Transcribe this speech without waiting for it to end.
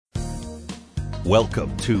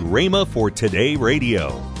Welcome to Rhema for Today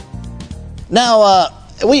Radio. Now,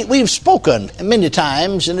 we've spoken many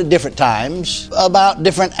times and at different times about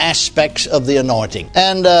different aspects of the anointing.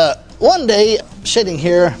 And one day, sitting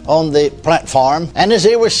here on the platform, and as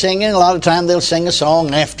they were singing, a lot of time they'll sing a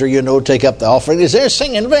song after, take up the offering. As they're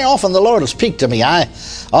singing, very often the Lord will speak to me. I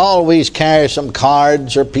always carry some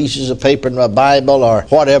cards or pieces of paper in my Bible or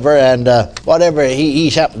whatever, and whatever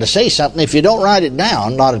he's happened to say something, if you don't write it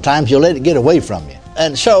down, a lot of times you'll let it get away from you.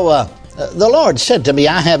 And so the Lord said to me,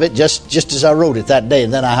 I have it just as I wrote it that day,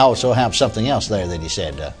 and then I also have something else there that he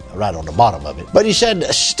said right on the bottom of it. But he said,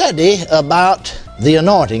 study about the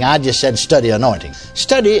anointing. I just said study anointing.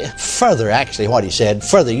 Study further, actually what he said,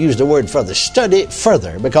 further, used the word further. Study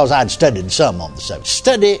further, because I'd studied some on the subject.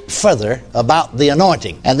 Study further about the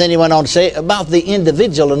anointing. And then he went on to say about the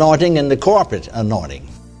individual anointing and the corporate anointing.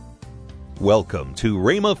 Welcome to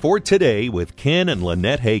Rhema for Today with Ken and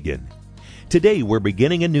Lynette Hagin. Today we're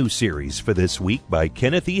beginning a new series for this week by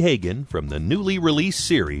Kenneth E. Hagin from the newly released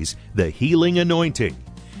series, The Healing Anointing.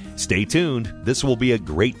 Stay tuned. This will be a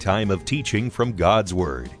great time of teaching from God's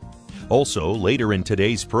Word. Also, later in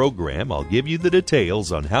today's program, I'll give you the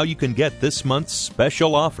details on how you can get this month's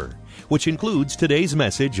special offer, which includes today's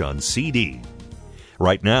message on CD.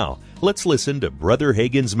 Right now, let's listen to Brother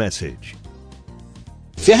Hagin's message.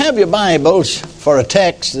 If you have your Bibles for a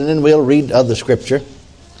text, and then we'll read other scripture.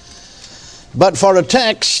 But for a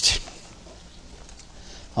text,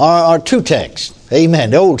 or two texts,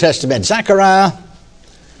 amen, the Old Testament, Zechariah,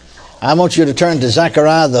 I want you to turn to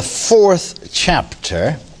Zechariah, the 4th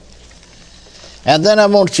chapter, and then I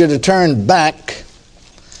want you to turn back,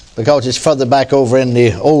 because it's further back over in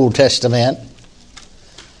the Old Testament,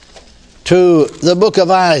 to the book of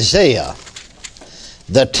Isaiah,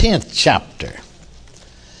 the 10th chapter.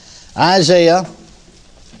 Isaiah,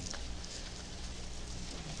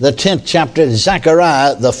 the 10th chapter,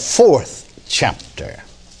 Zechariah, the 4th chapter.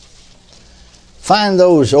 Find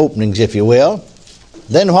those openings, if you will.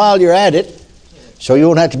 Then while you're at it, so you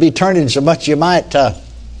won't have to be turning so much, you might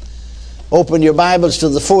open your Bibles to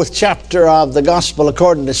the 4th chapter of the Gospel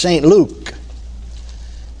according to St. Luke,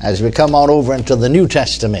 as we come on over into the New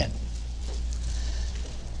Testament.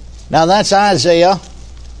 Now that's Isaiah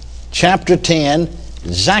chapter 10,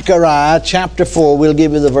 Zechariah chapter 4. We'll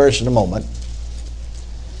give you the verse in a moment.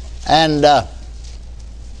 And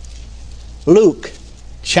Luke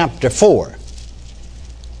chapter 4.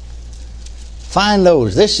 Find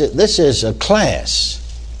those. This is a class.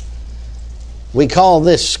 We call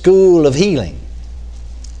this School of Healing.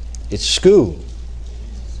 It's school.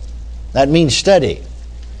 That means study.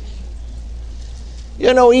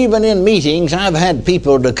 Even in meetings, I've had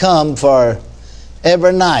people to come for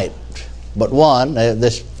every night but one.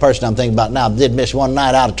 This person I'm thinking about now did miss one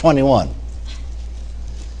night out of 21.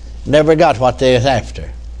 Never got what they was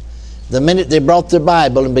after. The minute they brought their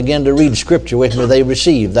Bible and began to read Scripture with me, they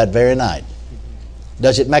received that very night.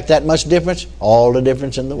 Does it make that much difference? All the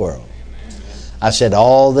difference in the world. I said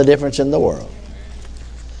all the difference in the world.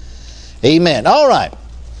 Amen. All right.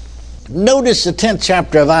 Notice the 10th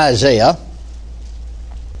chapter of Isaiah.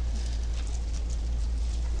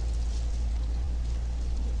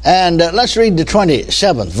 And let's read the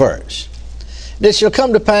 27th verse. It shall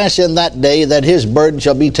come to pass in that day that his burden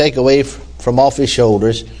shall be taken away from off his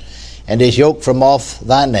shoulders, and his yoke from off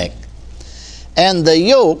thy neck. And the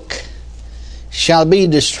yoke shall be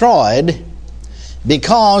destroyed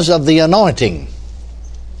because of the anointing.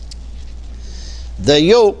 The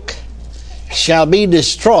yoke shall be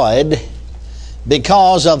destroyed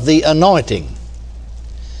because of the anointing.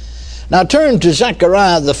 Now turn to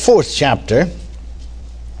Zechariah, the 4th chapter,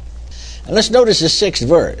 and let's notice the 6th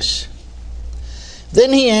verse.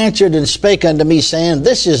 Then he answered and spake unto me, saying,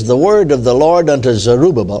 This is the word of the Lord unto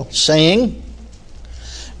Zerubbabel, saying,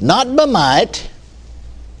 Not by might,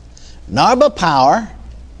 nor by power,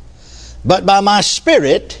 but by my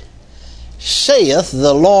Spirit, saith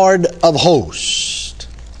the Lord of hosts.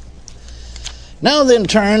 Now then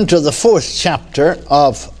turn to the 4th chapter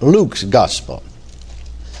of Luke's Gospel.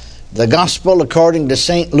 The Gospel according to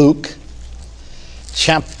St. Luke,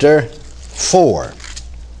 chapter 4.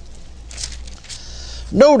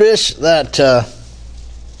 Notice that the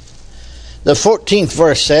 14th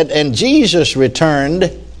verse said, And Jesus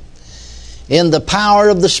returned in the power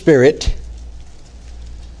of the Spirit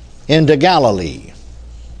into Galilee.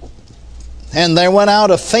 And there went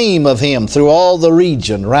out a fame of him through all the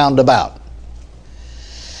region round about.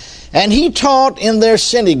 And he taught in their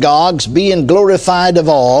synagogues, being glorified of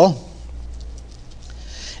all.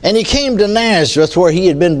 And he came to Nazareth, where he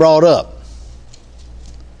had been brought up.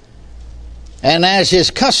 And as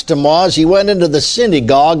his custom was, he went into the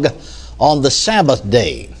synagogue on the Sabbath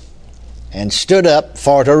day, and stood up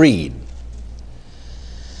for to read.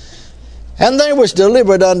 And there was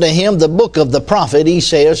delivered unto him the book of the prophet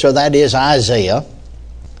Esaias, or that is Isaiah.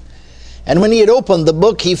 And when he had opened the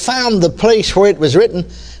book, he found the place where it was written,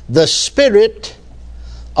 The Spirit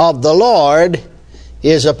of the Lord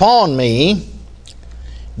is upon me,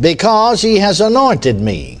 because he has anointed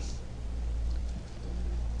me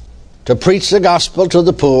to preach the gospel to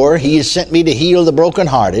the poor. He has sent me to heal the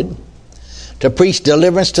brokenhearted, to preach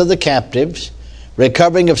deliverance to the captives,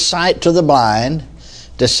 recovering of sight to the blind,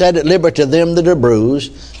 to set at liberty them that are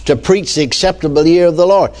bruised, to preach the acceptable year of the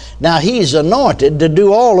Lord. Now he's anointed to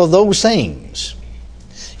do all of those things.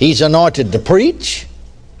 He's anointed to preach,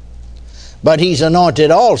 but he's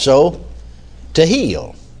anointed also to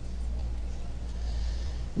heal.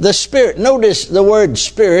 The Spirit, notice the word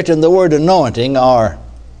Spirit and the word anointing are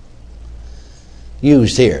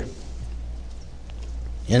used here.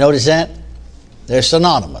 You notice that? They're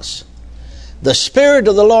synonymous. The Spirit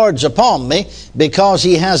of the Lord's upon me because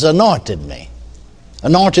he has anointed me.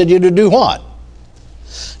 Anointed you to do what?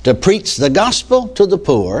 To preach the gospel to the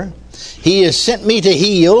poor. He has sent me to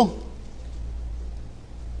heal,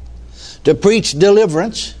 to preach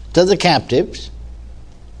deliverance to the captives,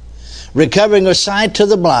 recovering of sight to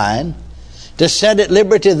the blind, to set at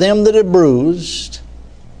liberty them that are bruised,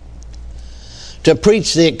 to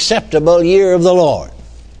preach the acceptable year of the Lord.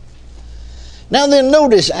 Now then,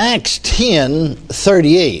 notice Acts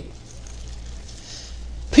 10:38.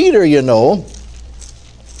 Peter, you know,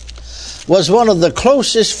 was one of the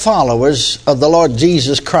closest followers of the Lord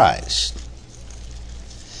Jesus Christ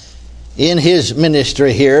in his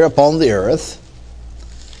ministry here upon the earth.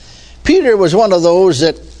 Peter was one of those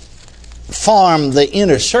that formed the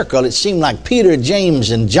inner circle. It seemed like Peter,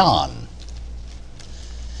 James, and John.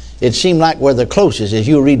 It seemed like we're the closest, as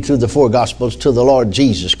you read through the four Gospels, to the Lord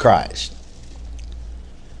Jesus Christ.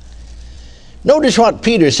 Notice what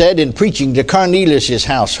Peter said in preaching to Cornelius'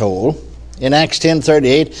 household in Acts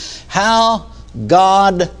 10:38, how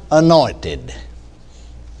God anointed.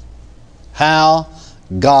 How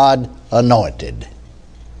God anointed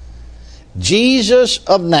Jesus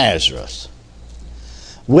of Nazareth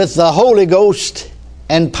with the Holy Ghost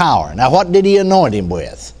and power. Now what did he anoint him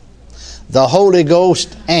with? The Holy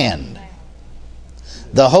Ghost and.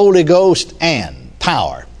 The Holy Ghost and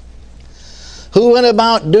power. Who went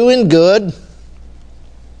about doing good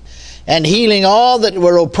and healing all that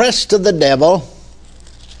were oppressed of the devil,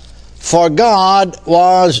 for God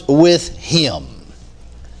was with him.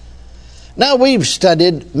 Now we've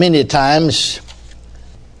studied many times,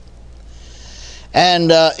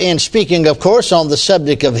 and in speaking, of course, on the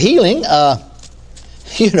subject of healing,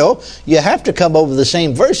 you know, you have to come over the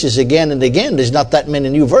same verses again and again. There's not that many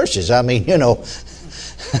new verses. I mean, you know,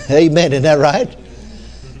 amen, isn't that right?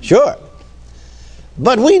 Sure.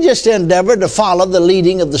 But we just endeavor to follow the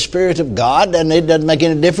leading of the Spirit of God, and it doesn't make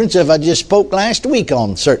any difference if I just spoke last week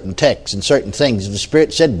on certain texts and certain things. If the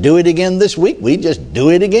Spirit said, do it again this week, we just do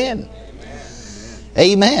it again.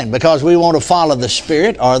 Amen. Because we want to follow the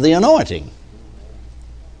Spirit or the anointing.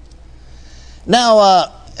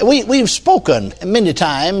 Now, we've spoken many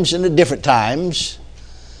times and at different times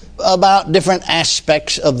about different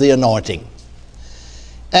aspects of the anointing.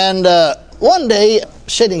 And one day,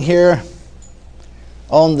 sitting here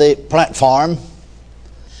on the platform,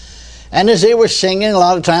 and as they were singing, a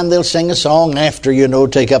lot of time they'll sing a song after, you know,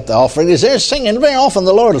 take up the offering. As they're singing, very often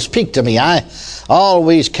the Lord will speak to me. I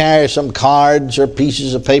always carry some cards or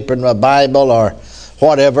pieces of paper in my Bible or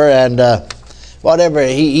whatever, and whatever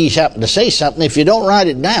he's happened to say something, if you don't write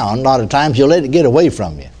it down, a lot of times you'll let it get away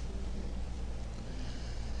from you.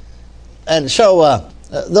 And so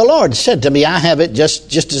the Lord said to me, I have it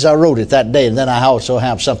just as I wrote it that day, and then I also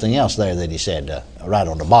have something else there that he said right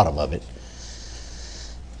on the bottom of it.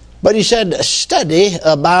 But he said, study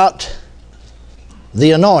about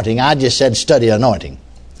the anointing. I just said study anointing.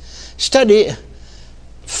 Study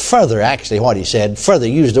further, actually what he said, further,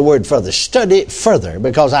 use the word further. Study further,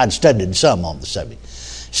 because I'd studied some on the subject.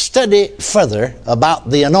 Study further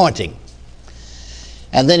about the anointing.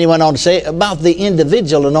 And then he went on to say about the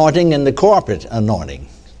individual anointing and the corporate anointing.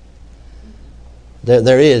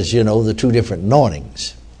 There is, you know, the two different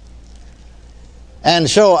anointings. And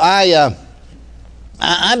so I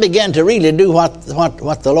began to really do what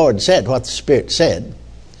the Lord said, what the Spirit said.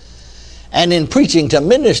 And in preaching to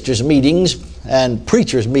ministers' meetings and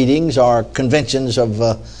preachers' meetings or conventions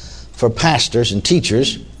for pastors and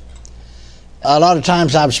teachers, a lot of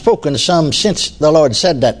times I've spoken some since the Lord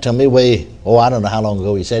said that to me I don't know how long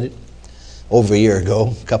ago he said it, over a year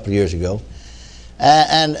ago, a couple of years ago.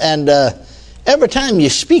 And every time you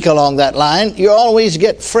speak along that line, you always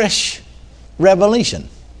get fresh revelation.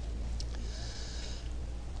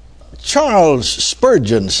 Charles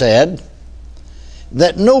Spurgeon said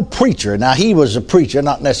that no preacher, now he was a preacher,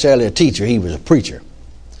 not necessarily a teacher, he was a preacher.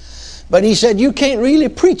 But he said you can't really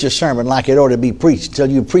preach a sermon like it ought to be preached until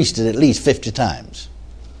you preached it at least 50 times.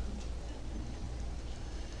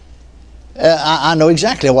 I know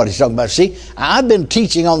exactly what he's talking about. See, I've been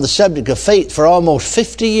teaching on the subject of faith for almost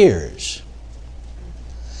 50 years.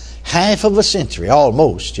 Half of a century,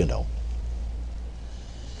 almost, you know.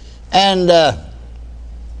 And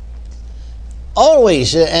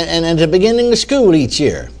always, and at the beginning of school each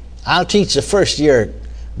year, I'll teach the first year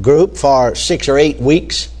group for 6 or 8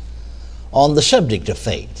 weeks on the subject of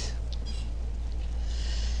faith.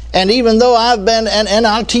 And even though I've been, and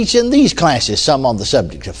I'll teach in these classes some on the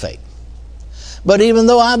subject of faith. But even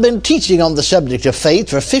though I've been teaching on the subject of faith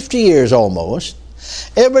for 50 years almost,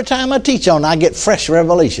 every time I teach on it, I get fresh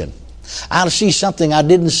revelation. I'll see something I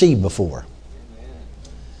didn't see before.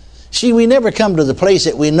 See, we never come to the place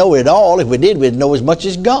that we know it all. If we did, we'd know as much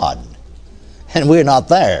as God. And we're not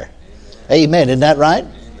there. Amen. Isn't that right?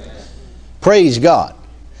 Praise God.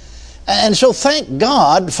 And so thank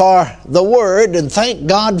God for the Word, and thank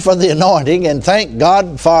God for the anointing, and thank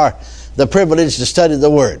God for the privilege to study the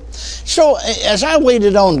Word. So as I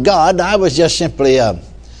waited on God, I was just simply,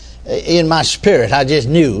 in my spirit, I just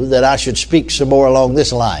knew that I should speak some more along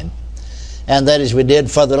this line. And that as we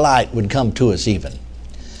did, further light would come to us even.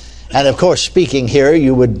 And of course, speaking here,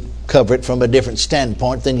 you would cover it from a different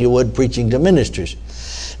standpoint than you would preaching to ministers.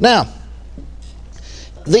 Now,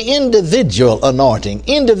 the individual anointing.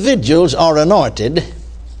 Individuals are anointed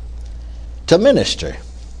to minister.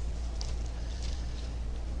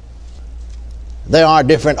 There are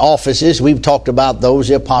different offices. We've talked about those: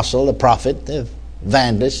 the apostle, the prophet, the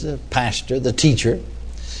evangelist, the pastor, the teacher.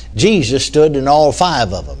 Jesus stood in all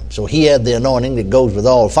 5 of them. So he had the anointing that goes with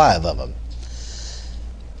all 5 of them.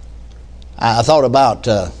 I thought about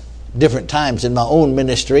different times in my own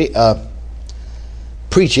ministry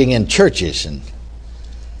preaching in churches, and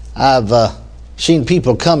I've seen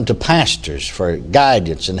people come to pastors for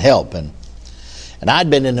guidance and help, and I'd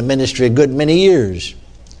been in the ministry a good many years.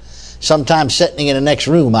 Sometimes sitting in the next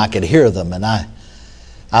room I could hear them, and I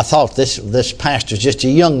thought this pastor's just a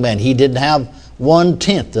young man. He didn't have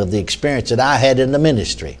 1/10 of the experience that I had in the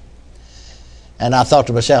ministry. And I thought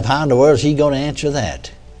to myself, how in the world is he going to answer that?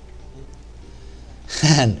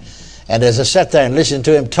 And as I sat there and listened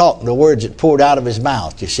to him talk, the words that poured out of his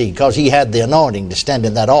mouth, you see, because he had the anointing to stand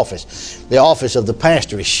in that office. The office of the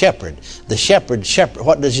pastor is shepherd. The shepherd,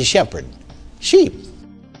 what does he shepherd? Sheep.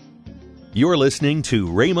 You're listening to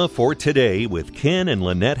Rhema for Today with Ken and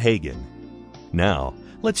Lynette Hagin. Now,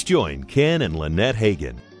 let's join Ken and Lynette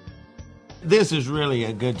Hagin. This is really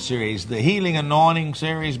a good series. The Healing Anointing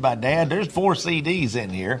series by Dad. There's 4 CDs in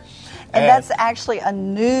here. And that's actually a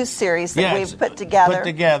new series that we've put together. Put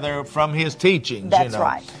together from his teachings. That's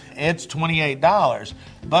right. It's $28.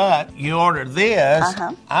 But you order this,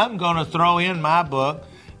 I'm going to throw in my book,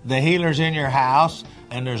 The Healers in Your House.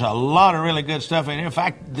 And there's a lot of really good stuff in here. In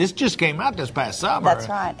fact, this just came out this past summer. That's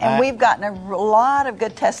right. And we've gotten a lot of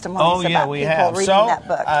good testimonies about people reading that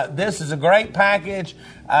book. This is a great package.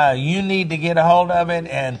 You need to get a hold of it.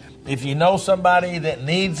 And if you know somebody that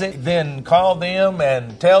needs it, then call them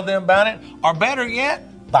and tell them about it. Or better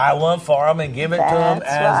yet, buy one for them and give it to them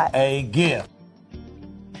as a gift.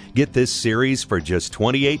 Get this series for just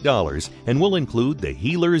 $28, and we'll include the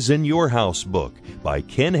Healers in Your House book by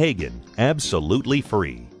Ken Hagin, absolutely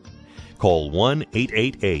free. Call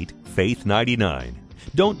 1-888-FAITH-99.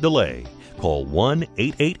 Don't delay. Call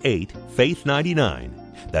 1-888-FAITH-99.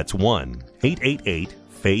 That's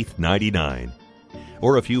 1-888-FAITH-99.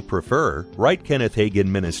 Or if you prefer, write Kenneth Hagin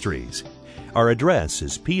Ministries. Our address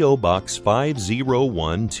is P.O. Box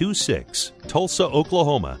 50126, Tulsa,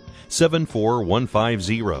 Oklahoma,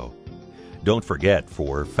 74150. Don't forget,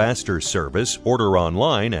 for faster service, order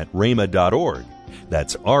online at rhema.org.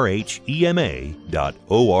 That's rhema.org.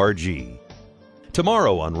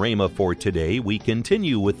 Tomorrow on Rhema for Today, we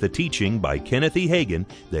continue with the teaching by Kenneth E. Hagin,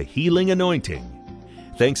 The Healing Anointing.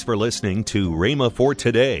 Thanks for listening to Rhema for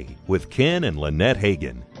Today with Ken and Lynette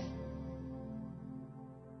Hagin.